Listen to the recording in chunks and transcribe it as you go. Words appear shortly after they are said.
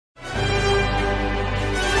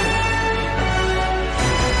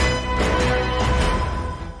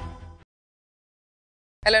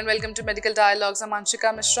Hello and welcome to Medical Dialogues. I'm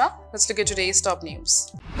Anshika Mishra. Let's look at today's top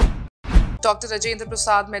news. Dr. Rajendra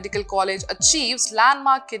Prasad Medical College achieves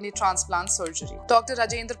landmark kidney transplant surgery. Dr.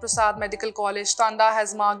 Rajendra Prasad Medical College, Tanda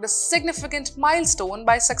has marked a significant milestone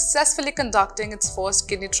by successfully conducting its first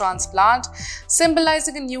kidney transplant,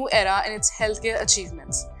 symbolizing a new era in its healthcare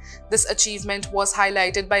achievements. This achievement was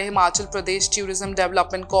highlighted by Himachal Pradesh Tourism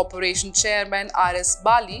Development Corporation Chairman R.S.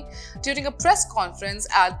 Bali during a press conference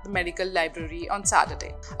at the Medical Library on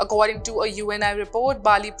Saturday. According to a UNI report,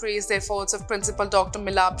 Bali praised the efforts of Principal Dr.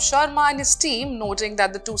 Milab Sharma and his team, noting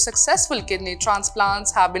that the two successful kidney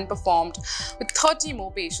transplants have been performed with 30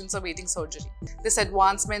 more patients awaiting surgery. This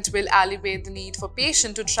advancement will alleviate the need for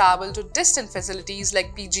patients to travel to distant facilities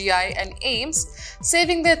like PGI and AIIMS,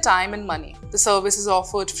 saving their time and money. The service is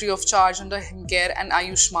offered free of charge under Himcare and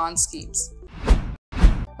Ayushman schemes.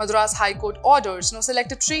 Madras High Court orders no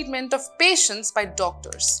selective treatment of patients by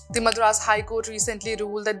doctors. The Madras High Court recently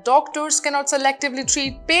ruled that doctors cannot selectively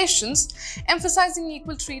treat patients, emphasizing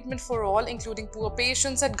equal treatment for all, including poor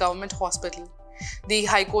patients at government hospitals. The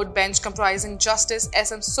High Court bench, comprising Justice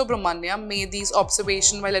S.M. Subramaniam, made these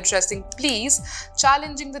observations while addressing pleas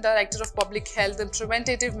challenging the Director of Public Health and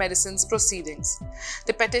Preventative Medicine's proceedings.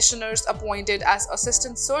 The petitioners, appointed as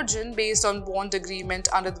assistant surgeon based on bond agreement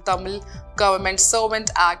under the Tamil Government Servant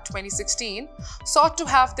Act 2016, sought to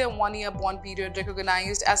have their one-year bond period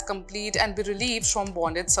recognized as complete and be relieved from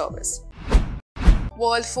bonded service.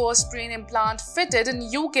 World first brain implant fitted in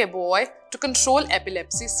UK boy to control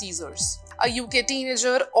epilepsy seizures. A UK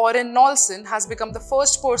teenager, Oren Nolson, has become the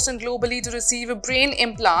first person globally to receive a brain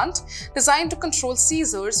implant designed to control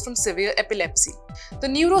seizures from severe epilepsy. The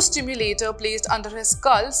neurostimulator placed under his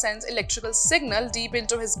skull sends electrical signal deep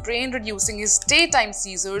into his brain, reducing his daytime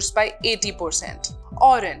seizures by 80%.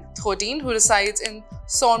 Oren, 13, who resides in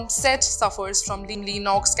Somerset, suffers from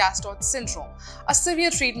Lennox-Gastaut syndrome, a severe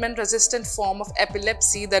treatment-resistant form of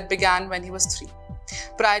epilepsy that began when he was 3.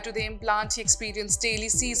 Prior to the implant, he experienced daily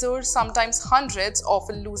seizures, sometimes hundreds,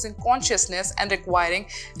 often losing consciousness and requiring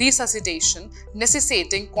resuscitation,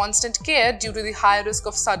 necessitating constant care due to the high risk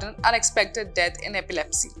of sudden, unexpected death in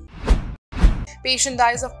epilepsy. Patient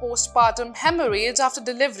dies of postpartum hemorrhage after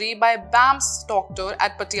delivery by a BAMS doctor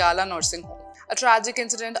at Patiala nursing home. A tragic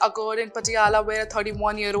incident occurred in Patiala where a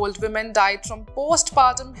 31-year-old woman died from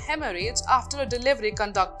postpartum hemorrhage after a delivery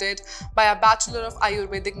conducted by a Bachelor of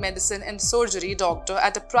Ayurvedic Medicine and Surgery doctor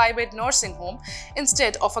at a private nursing home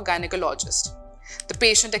instead of a gynecologist. The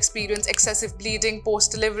patient experienced excessive bleeding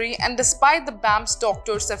post-delivery, and despite the BAMS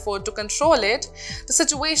doctor's effort to control it, the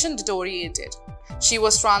situation deteriorated. She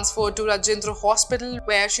was transferred to Rajendra Hospital,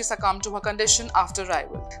 where she succumbed to her condition after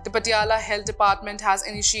arrival. The Patiala Health Department has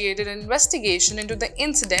initiated an investigation into the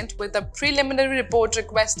incident with a preliminary report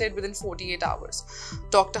requested within 48 hours.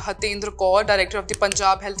 Dr. Hatendra Kaur, Director of the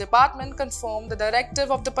Punjab Health Department, confirmed the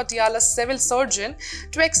directive of the Patiala Civil Surgeon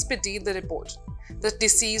to expedite the report. The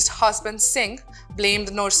deceased husband, Singh, blamed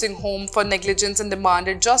the nursing home for negligence and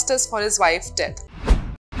demanded justice for his wife's death.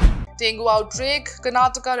 Dengue outbreak,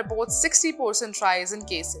 Karnataka reports 60% rise in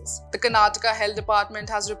cases. The Karnataka Health Department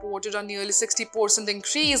has reported a nearly 60%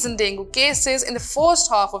 increase in dengue cases in the first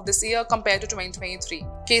half of this year compared to 2023.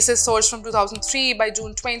 Cases surged from 2003 by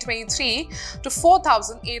June 2023 to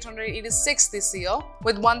 4,886 this year,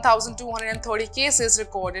 with 1,230 cases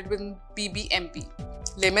recorded within BBMP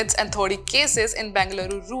limits and 30 cases in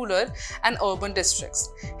Bengaluru rural and urban districts.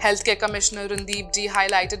 Healthcare Commissioner Randeep D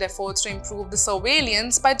highlighted efforts to improve the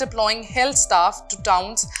surveillance by deploying health staff to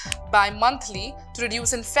towns bi-monthly to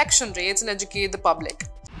reduce infection rates and educate the public.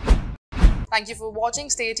 Thank you for watching.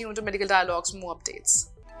 Stay tuned to Medical Dialogues for more updates.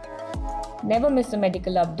 Never miss a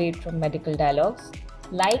medical update from Medical Dialogues.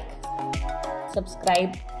 Like,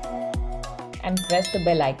 subscribe, and press the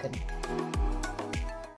bell icon.